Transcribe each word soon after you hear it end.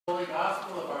Holy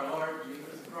Gospel of our Lord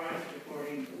Jesus Christ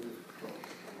according to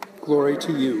Luke. Glory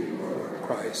to you,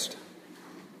 Christ.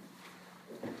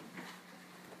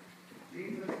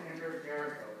 Jesus entered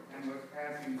Jericho and was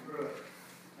passing through it.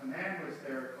 A man was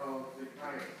there called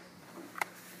Zacchaeus.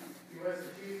 He was a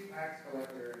chief tax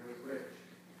collector and was rich.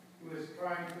 He was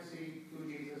trying to see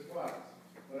who Jesus was,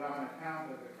 but on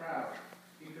account of the crowd,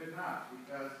 he could not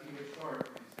because he was short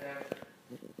in stature.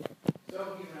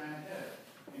 So he ran ahead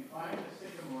and climbed a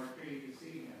sycamore tree to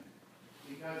see him,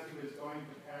 because he was going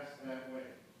to pass that way.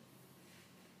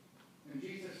 When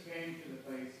Jesus came to the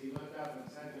place, he looked up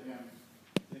and said to him,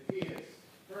 Zacchaeus,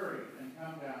 hurry and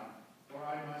come down, for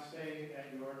I must stay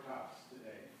at your house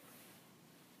today.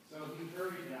 So he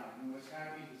hurried down and was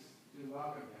happy to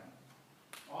welcome him.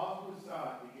 All who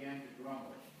saw it began to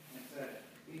grumble and said,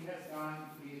 he has gone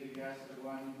to be the guest of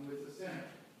one who is a sinner.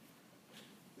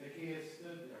 Zacchaeus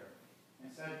stood there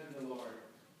and said to the Lord,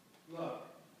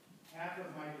 look, half of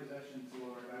my possessions,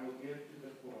 Lord, I will give to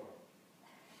the poor.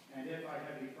 And if I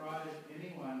have defrauded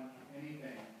anyone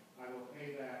anything, I will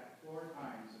pay back 4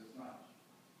 times as much.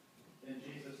 Then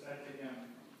Jesus said to him,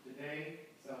 today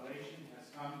salvation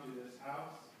has come to this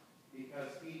house,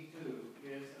 because he too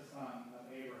is a son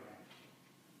of Abraham.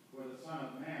 For the Son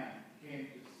of Man came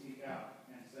to seek out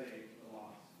and save the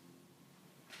lost.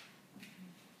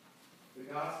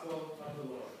 The Gospel of the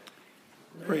Lord.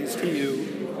 Praise to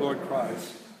you, Lord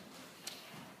Christ.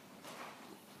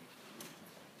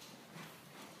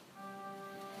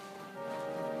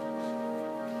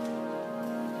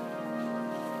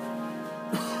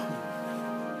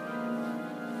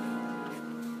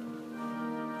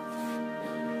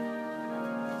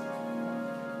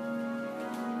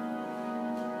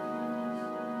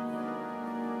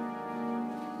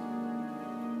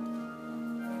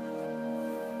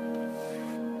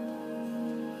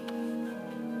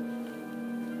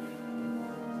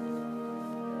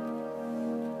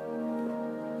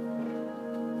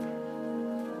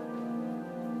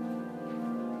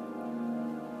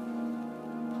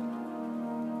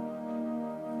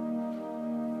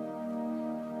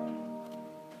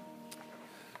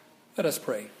 Let us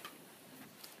pray.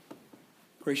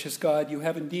 Gracious God, you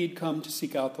have indeed come to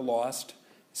seek out the lost.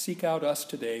 Seek out us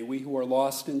today, we who are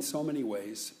lost in so many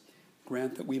ways.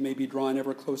 Grant that we may be drawn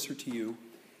ever closer to you,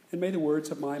 and may the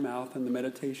words of my mouth and the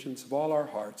meditations of all our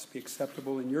hearts be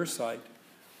acceptable in your sight,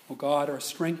 O God, our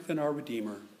strength and our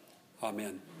Redeemer.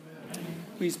 Amen. Amen.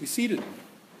 Please be seated.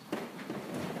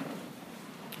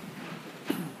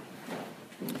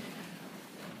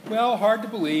 Well, hard to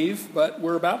believe, but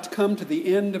we're about to come to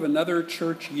the end of another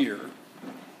church year.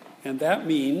 And that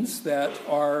means that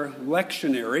our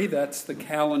lectionary, that's the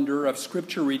calendar of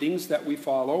scripture readings that we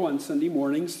follow on Sunday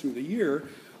mornings through the year,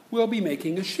 will be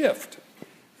making a shift.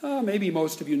 Maybe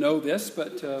most of you know this,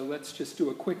 but let's just do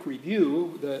a quick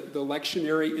review. The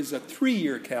lectionary is a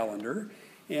 3-year calendar,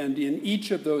 and in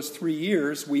each of those 3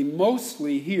 years, we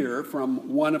mostly hear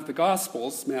from one of the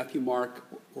Gospels, Matthew, Mark,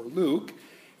 or Luke.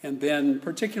 And then,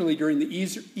 particularly during the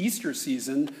Easter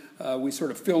season, we sort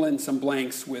of fill in some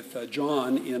blanks with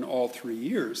John in all 3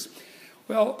 years.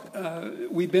 Well,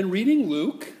 we've been reading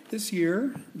Luke this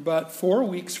year, but 4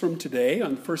 weeks from today,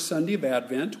 on the first Sunday of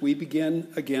Advent, we begin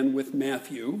again with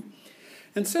Matthew.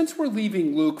 And since we're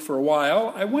leaving Luke for a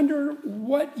while, I wonder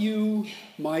what you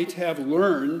might have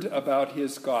learned about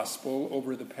his gospel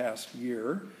over the past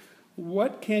year.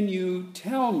 What can you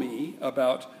tell me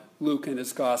about Luke and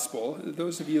his gospel?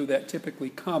 Those of you that typically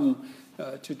come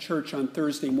to church on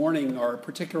Thursday morning are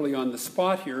particularly on the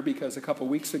spot here because a couple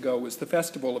weeks ago was the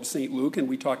festival of St. Luke and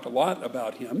we talked a lot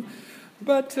about him.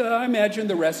 But I imagine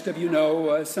the rest of you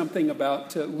know something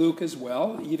about Luke as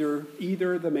well,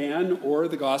 either the man or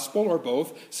the gospel or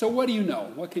both. So what do you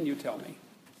know? What can you tell me?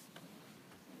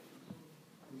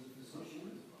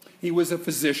 He was a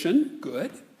physician.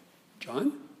 Good.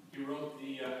 John? He wrote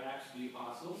the Acts of the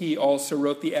Apostles. He also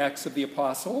wrote the Acts of the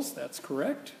Apostles. That's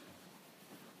correct.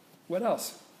 What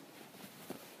else?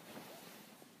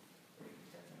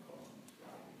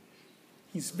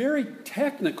 He's very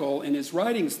technical in his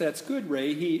writings. That's good,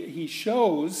 Ray. He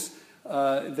shows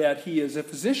that he is a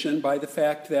physician by the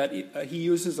fact that he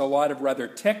uses a lot of rather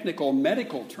technical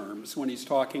medical terms when he's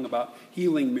talking about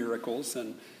healing miracles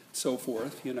and so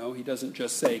forth. You know, he doesn't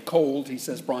just say cold, he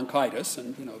says bronchitis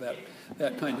and, you know,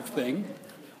 that kind of thing.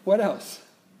 What else?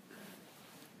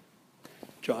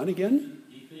 John again?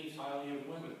 He thinks highly of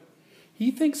women. He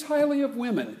thinks highly of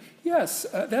women. Yes,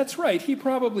 that's right. He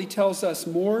probably tells us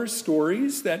more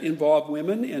stories that involve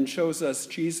women and shows us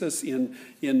Jesus in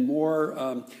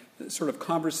more sort of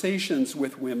conversations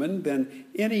with women than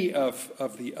any of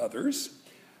the others.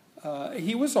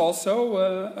 He was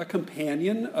also a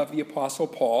companion of the Apostle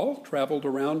Paul, traveled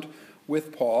around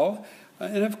with Paul.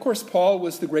 And of course, Paul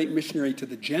was the great missionary to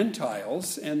the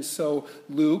Gentiles, and so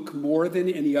Luke, more than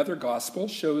any other gospel,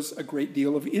 shows a great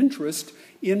deal of interest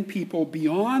in people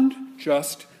beyond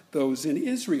just those in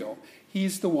Israel.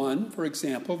 He's the one, for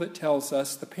example, that tells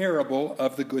us the parable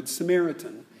of the Good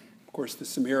Samaritan. Of course, the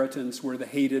Samaritans were the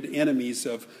hated enemies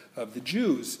of the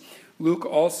Jews. Luke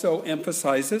also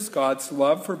emphasizes God's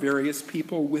love for various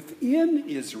people within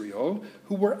Israel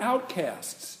who were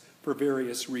outcasts for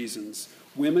various reasons.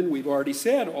 Women, we've already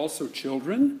said, also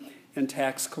children and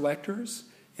tax collectors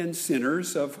and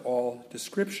sinners of all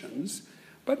descriptions.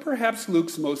 But perhaps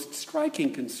Luke's most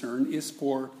striking concern is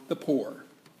for the poor.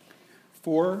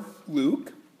 For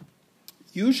Luke,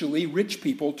 usually rich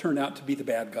people turn out to be the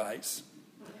bad guys.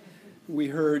 We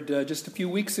heard just a few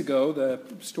weeks ago the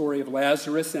story of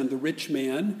Lazarus and the rich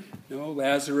man.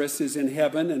 Lazarus is in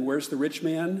heaven, and where's the rich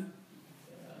man?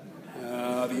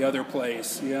 The other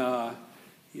place, yeah.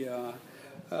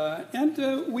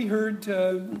 And we heard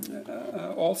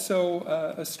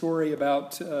also a story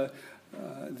about the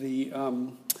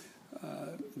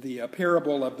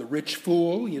parable of the rich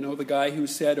fool, the guy who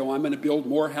said, I'm going to build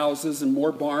more houses and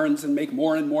more barns and make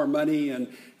more and more money.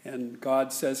 And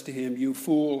God says to him, you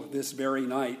fool, this very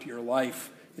night your life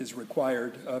is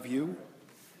required of you.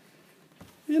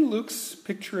 In Luke's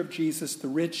picture of Jesus, the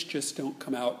rich just don't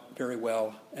come out very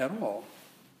well at all.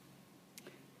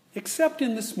 Except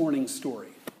in this morning's story.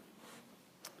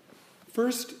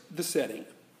 First, the setting.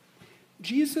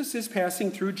 Jesus is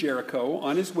passing through Jericho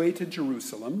on his way to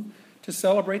Jerusalem to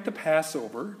celebrate the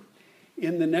Passover.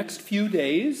 In the next few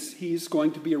days, he's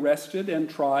going to be arrested and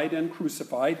tried and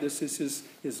crucified. This is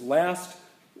his last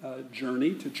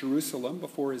journey to Jerusalem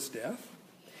before his death.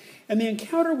 And the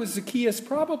encounter with Zacchaeus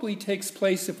probably takes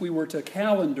place, if we were to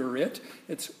calendar it,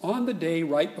 it's on the day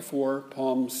right before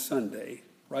Palm Sunday,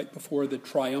 right before the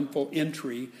triumphal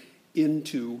entry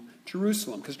into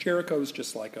Jerusalem, because Jericho is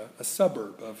just like a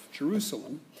suburb of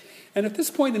Jerusalem. And at this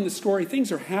point in the story,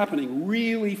 things are happening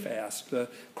really fast. The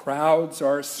crowds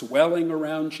are swelling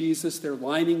around Jesus. They're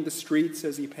lining the streets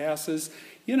as he passes.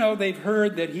 They've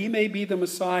heard that he may be the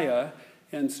Messiah,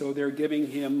 and so they're giving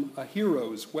him a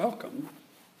hero's welcome.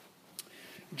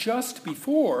 Just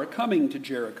before coming to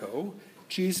Jericho,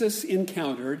 Jesus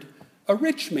encountered a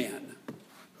rich man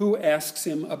who asks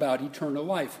him about eternal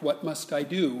life. What must I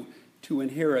do to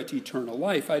inherit eternal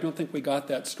life? I don't think we got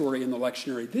that story in the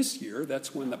lectionary this year.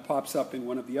 That's one that pops up in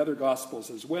one of the other Gospels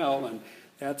as well, and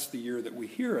that's the year that we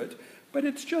hear it. But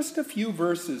it's just a few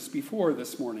verses before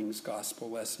this morning's Gospel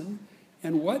lesson.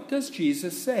 And what does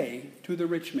Jesus say to the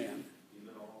rich man?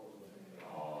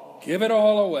 Give it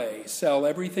all away. Sell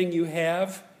everything you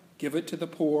have, give it to the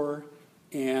poor,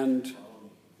 and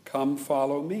come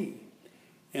follow me.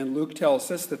 And Luke tells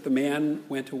us that the man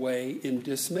went away in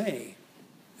dismay.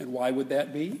 And why would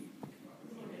that be?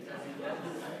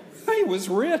 He was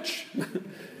rich.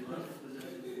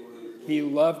 He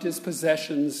loved his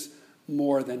possessions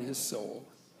more than his soul.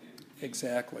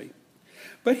 Exactly.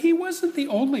 But he wasn't the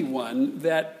only one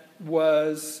that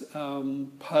was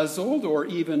puzzled or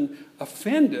even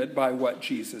offended by what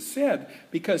Jesus said,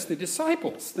 because the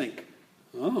disciples think,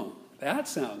 that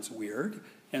sounds weird.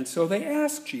 And so they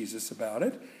ask Jesus about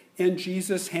it. And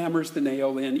Jesus hammers the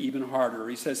nail in even harder.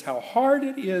 He says how hard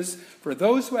it is for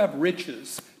those who have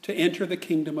riches to enter the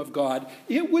kingdom of God.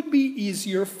 It would be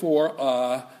easier for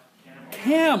a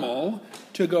camel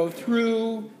to go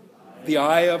through the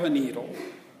eye of a needle.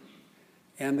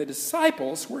 And the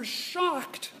disciples were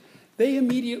shocked. They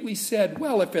immediately said,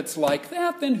 well, if it's like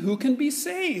that, then who can be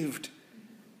saved?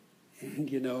 And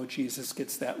Jesus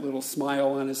gets that little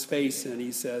smile on his face and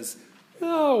he says,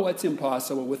 what's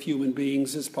impossible with human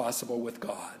beings is possible with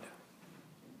God.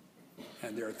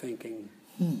 And they're thinking,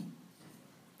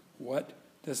 what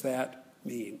does that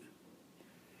mean?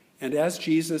 And as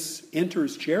Jesus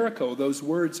enters Jericho, those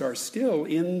words are still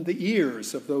in the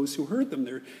ears of those who heard them.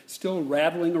 They're still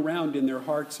rattling around in their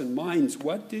hearts and minds.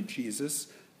 What did Jesus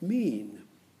mean?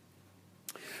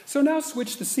 So now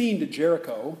switch the scene to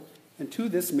Jericho and to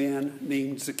this man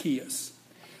named Zacchaeus.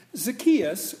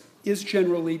 Zacchaeus is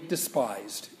generally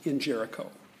despised in Jericho.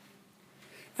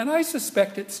 And I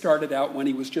suspect it started out when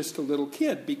he was just a little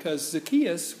kid, because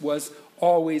Zacchaeus was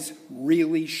always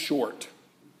really short.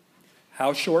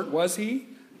 How short was he?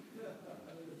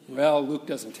 Well, Luke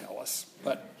doesn't tell us,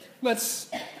 but let's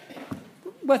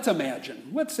imagine.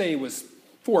 Let's say he was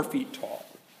 4 feet tall.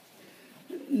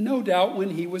 No doubt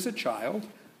when he was a child,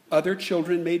 Other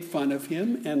children made fun of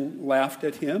him and laughed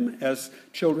at him, as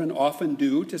children often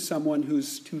do to someone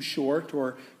who's too short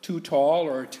or too tall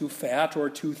or too fat or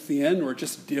too thin or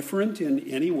just different in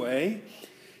any way.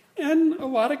 And a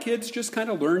lot of kids just kind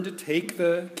of learn to take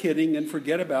the kidding and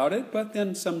forget about it, but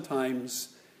then sometimes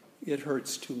it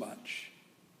hurts too much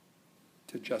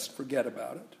to just forget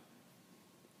about it.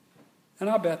 And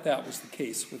I'll bet that was the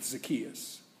case with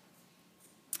Zacchaeus.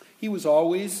 He was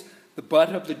always the butt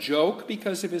of the joke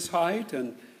because of his height,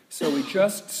 and so he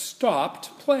just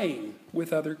stopped playing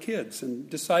with other kids and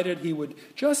decided he would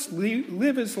just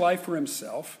live his life for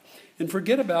himself and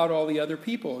forget about all the other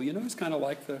people. You know, it's kind of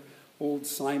like the old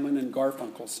Simon and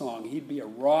Garfunkel song. He'd be a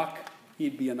rock,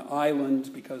 he'd be an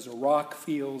island, because a rock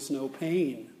feels no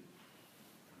pain,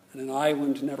 and an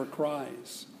island never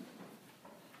cries.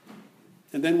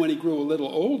 And then when he grew a little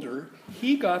older,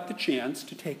 he got the chance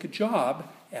to take a job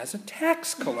as a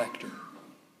tax collector.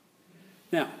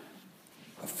 Now,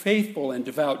 a faithful and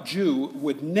devout Jew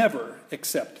would never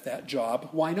accept that job.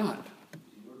 Why not?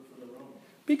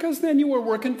 Because then you were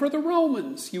working for the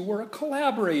Romans. You were a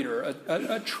collaborator,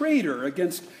 a traitor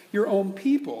against your own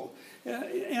people.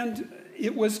 And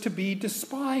it was to be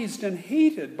despised and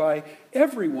hated by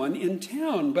everyone in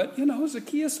town. But,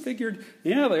 Zacchaeus figured,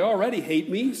 they already hate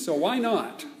me, so why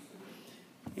not?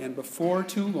 And before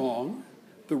too long,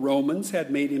 the Romans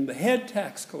had made him the head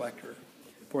tax collector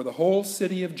for the whole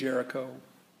city of Jericho.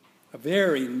 A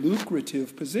very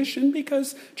lucrative position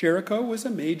because Jericho was a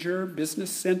major business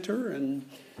center, and,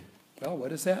 well,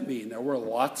 what does that mean? There were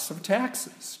lots of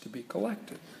taxes to be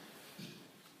collected.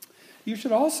 You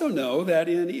should also know that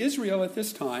in Israel at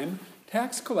this time,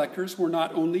 tax collectors were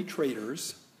not only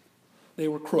traitors, they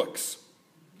were crooks.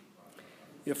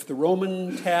 If the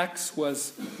Roman tax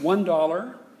was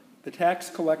 $1, the tax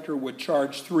collector would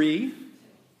charge $3,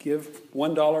 give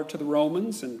 $1 to the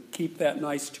Romans, and keep that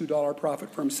nice $2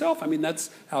 profit for himself. I mean,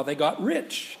 that's how they got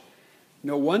rich.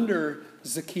 No wonder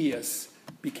Zacchaeus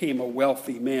became a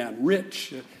wealthy man,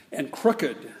 rich and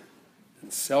crooked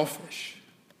and selfish,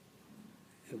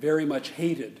 and very much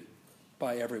hated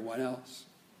by everyone else.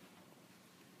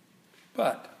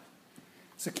 But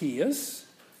Zacchaeus,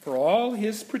 for all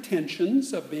his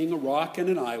pretensions of being a rock and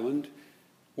an island,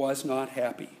 was not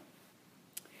happy.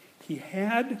 He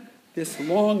had this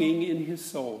longing in his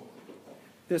soul,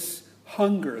 this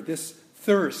hunger, this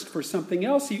thirst for something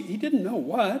else. He didn't know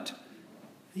what.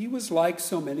 He was like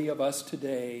so many of us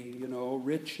today,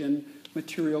 rich in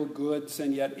material goods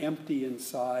and yet empty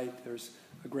inside. There's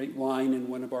a great line in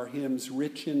one of our hymns,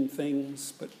 rich in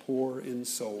things but poor in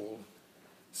soul.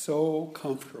 So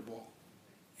comfortable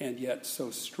and yet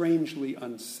so strangely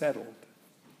unsettled.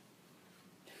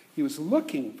 He was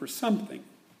looking for something.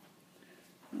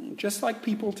 Just like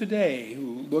people today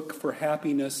who look for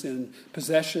happiness in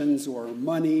possessions or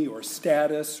money or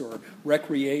status or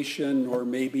recreation or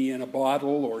maybe in a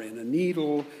bottle or in a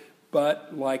needle,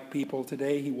 but like people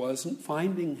today, he wasn't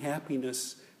finding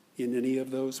happiness in any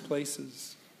of those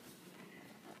places.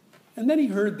 And then he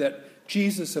heard that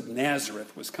Jesus of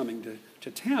Nazareth was coming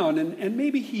to town, and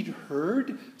maybe he'd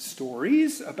heard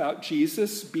stories about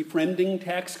Jesus befriending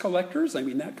tax collectors. I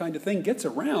mean, that kind of thing gets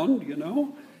around,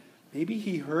 Maybe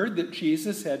he heard that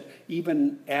Jesus had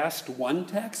even asked one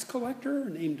tax collector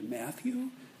named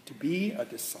Matthew to be a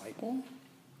disciple.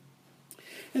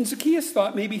 And Zacchaeus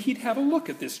thought maybe he'd have a look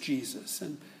at this Jesus.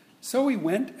 And so he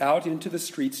went out into the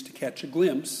streets to catch a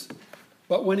glimpse.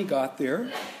 But when he got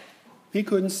there, he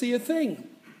couldn't see a thing.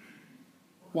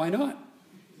 Why not?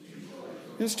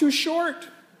 It was too short.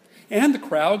 And the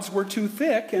crowds were too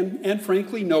thick, and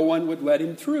frankly, no one would let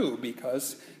him through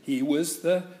because he was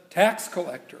the tax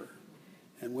collector.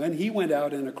 And when he went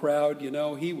out in a crowd,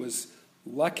 he was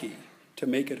lucky to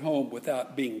make it home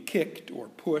without being kicked or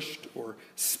pushed or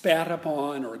spat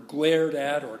upon or glared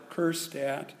at or cursed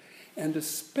at, and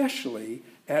especially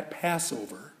at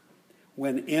Passover,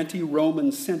 when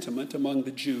anti-Roman sentiment among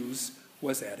the Jews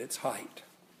was at its height.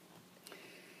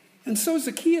 And so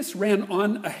Zacchaeus ran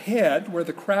on ahead where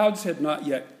the crowds had not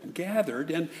yet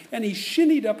gathered, and he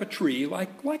shinnied up a tree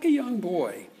like a young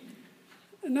boy.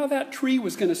 And now that tree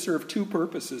was going to serve two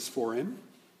purposes for him.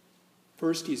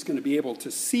 First, he's going to be able to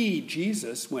see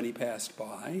Jesus when he passed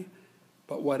by.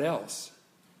 But what else?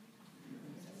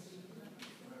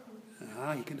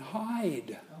 He can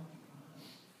hide.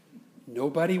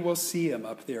 Nobody will see him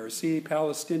up there. See,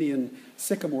 Palestinian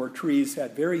sycamore trees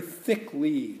had very thick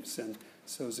leaves, and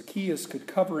so Zacchaeus could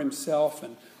cover himself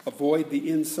and avoid the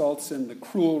insults and the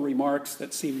cruel remarks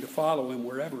that seemed to follow him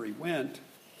wherever he went.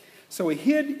 So he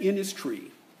hid in his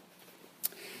tree.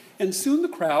 And soon the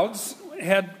crowds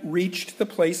had reached the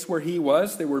place where he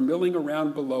was. They were milling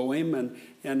around below him.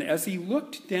 And as he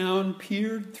looked down,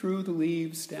 peered through the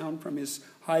leaves down from his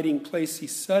hiding place, he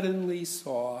suddenly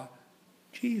saw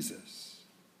Jesus.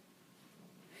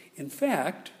 In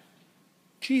fact,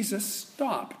 Jesus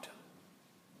stopped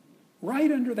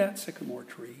right under that sycamore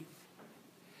tree.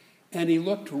 And he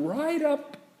looked right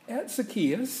up at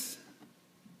Zacchaeus.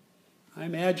 I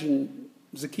imagine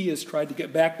Zacchaeus tried to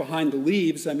get back behind the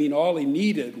leaves. I mean, all he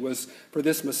needed was for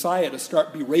this Messiah to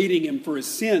start berating him for his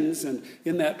sins. And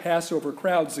in that Passover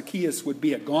crowd, Zacchaeus would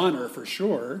be a goner for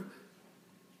sure.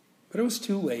 But it was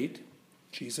too late.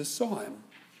 Jesus saw him.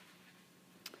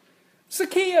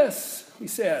 "Zacchaeus," he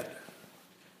said,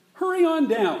 "hurry on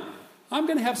down. I'm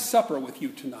going to have supper with you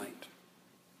tonight."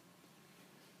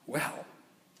 Well,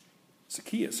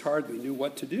 Zacchaeus hardly knew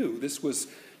what to do. This was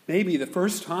maybe the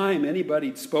first time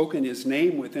anybody'd spoken his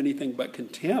name with anything but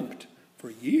contempt for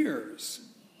years.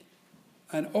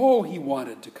 And oh, he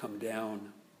wanted to come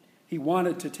down. He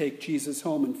wanted to take Jesus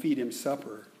home and feed him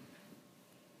supper.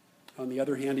 On the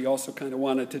other hand, he also kind of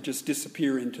wanted to just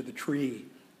disappear into the tree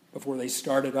before they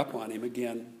started up on him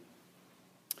again.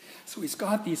 So he's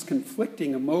got these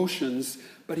conflicting emotions,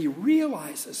 but he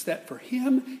realizes that for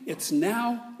him, it's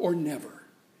now or never.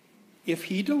 If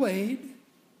he delayed,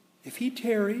 if he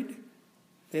tarried,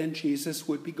 then Jesus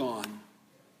would be gone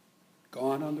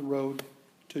on the road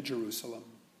to Jerusalem.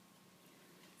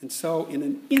 And so in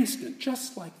an instant,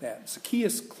 just like that,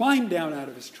 Zacchaeus climbed down out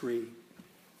of his tree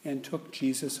and took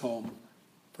Jesus home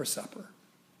for supper.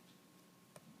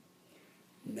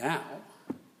 Now,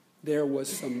 there was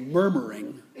some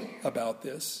murmuring about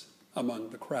this among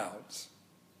the crowds.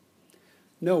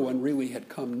 No one really had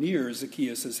come near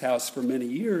Zacchaeus' house for many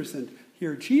years, and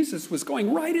here Jesus was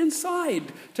going right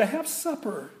inside to have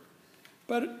supper.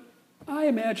 But I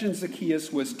imagine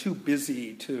Zacchaeus was too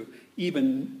busy to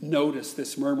even notice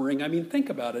this murmuring. I mean, think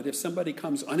about it. If somebody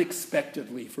comes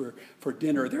unexpectedly for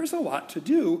dinner, there's a lot to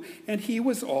do. And he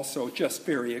was also just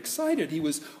very excited. He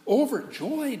was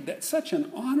overjoyed that such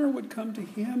an honor would come to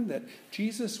him, that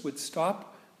Jesus would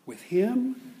stop with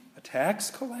him, a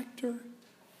tax collector,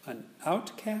 an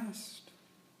outcast.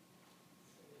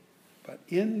 But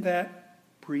in that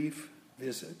brief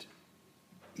visit,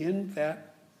 in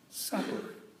that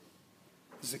supper,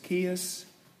 Zacchaeus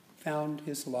found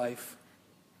his life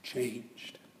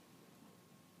changed.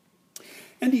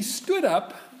 And he stood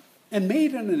up and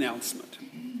made an announcement.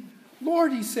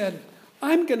 "Lord," he said,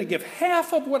 "I'm going to give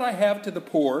half of what I have to the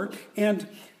poor, and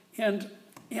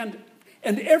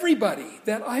everybody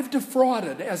that I've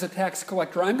defrauded as a tax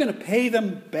collector, I'm going to pay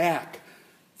them back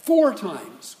 4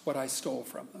 times what I stole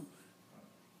from them."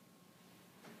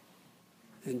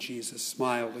 And Jesus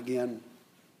smiled again.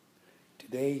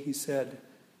 "Today," he said,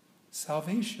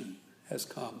 "salvation has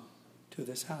come to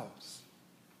this house."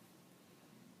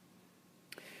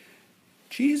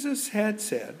 Jesus had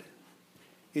said,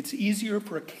 it's easier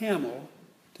for a camel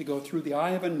to go through the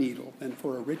eye of a needle than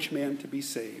for a rich man to be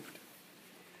saved.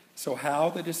 So how,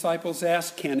 the disciples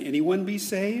asked, can anyone be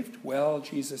saved? Well,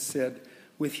 Jesus said,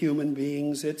 with human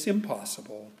beings it's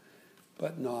impossible,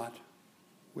 but not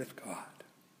with God.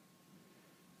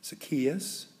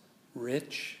 Zacchaeus,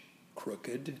 rich,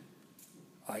 crooked,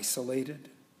 isolated,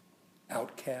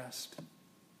 outcast,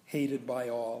 hated by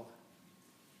all.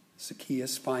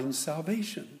 Zacchaeus finds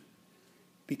salvation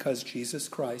because Jesus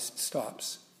Christ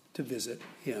stops to visit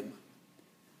him.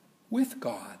 With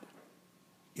God,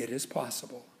 it is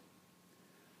possible.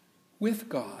 With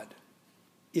God,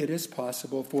 it is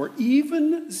possible for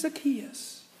even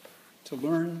Zacchaeus to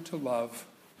learn to love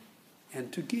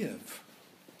and to give.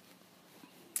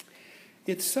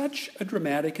 It's such a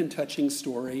dramatic and touching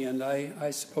story, and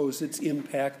I suppose its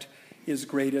impact is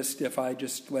greatest if I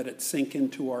just let it sink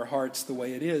into our hearts the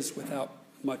way it is without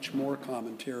much more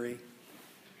commentary.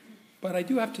 But I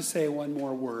do have to say one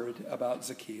more word about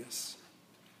Zacchaeus.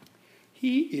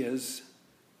 He is,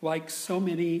 like so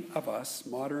many of us,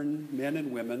 modern men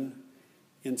and women,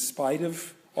 in spite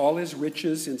of all his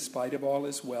riches, in spite of all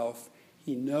his wealth,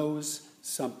 he knows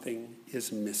something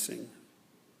is missing.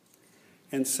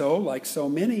 And so, like so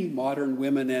many modern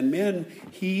women and men,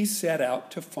 he set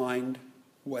out to find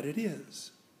what it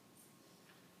is.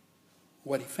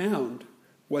 What he found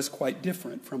was quite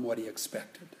different from what he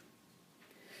expected.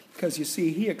 Because you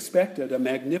see, he expected a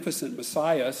magnificent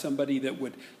Messiah, somebody that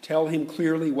would tell him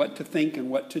clearly what to think and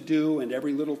what to do and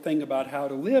every little thing about how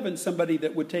to live, and somebody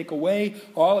that would take away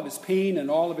all of his pain and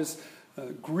all of his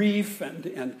grief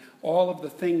and all of the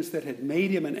things that had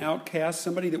made him an outcast,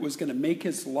 somebody that was going to make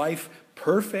his life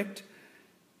perfect.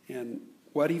 And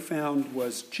what he found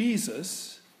was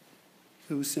Jesus,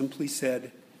 who simply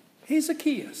said, "Hey,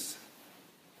 Zacchaeus,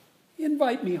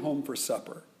 invite me home for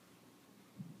supper."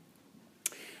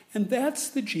 And that's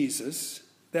the Jesus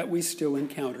that we still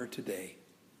encounter today.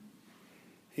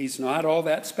 He's not all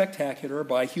that spectacular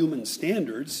by human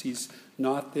standards. He's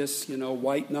not this,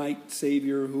 white knight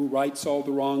savior who rights all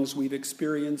the wrongs we've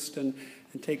experienced and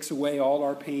takes away all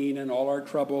our pain and all our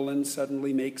trouble and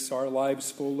suddenly makes our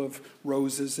lives full of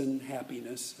roses and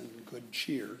happiness and good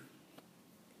cheer.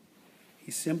 He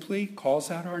simply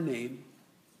calls out our name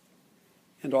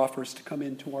and offers to come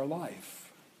into our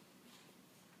life.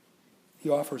 He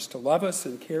offers to love us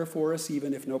and care for us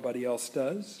even if nobody else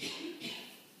does.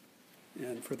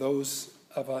 And for those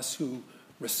of us who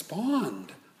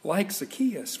respond like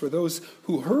Zacchaeus, for those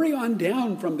who hurry on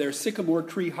down from their sycamore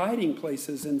tree hiding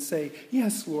places and say,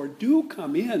 "Yes, Lord, do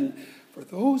come in," for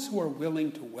those who are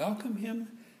willing to welcome him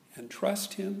and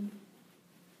trust him,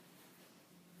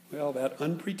 well, that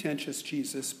unpretentious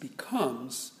Jesus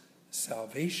becomes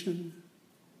salvation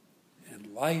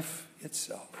and life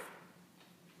itself.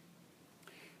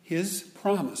 His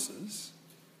promises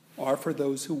are for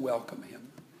those who welcome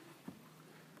him,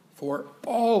 for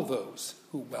all those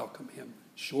who welcome him,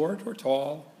 short or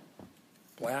tall,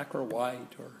 black or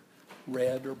white, or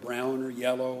red or brown or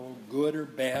yellow, good or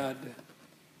bad.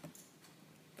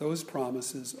 Those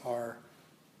promises are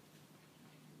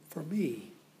for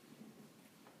me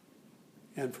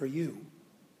and for you.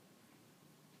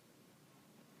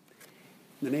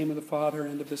 In the name of the Father,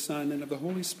 and of the Son, and of the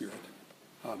Holy Spirit.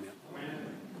 Amen.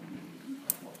 Amen.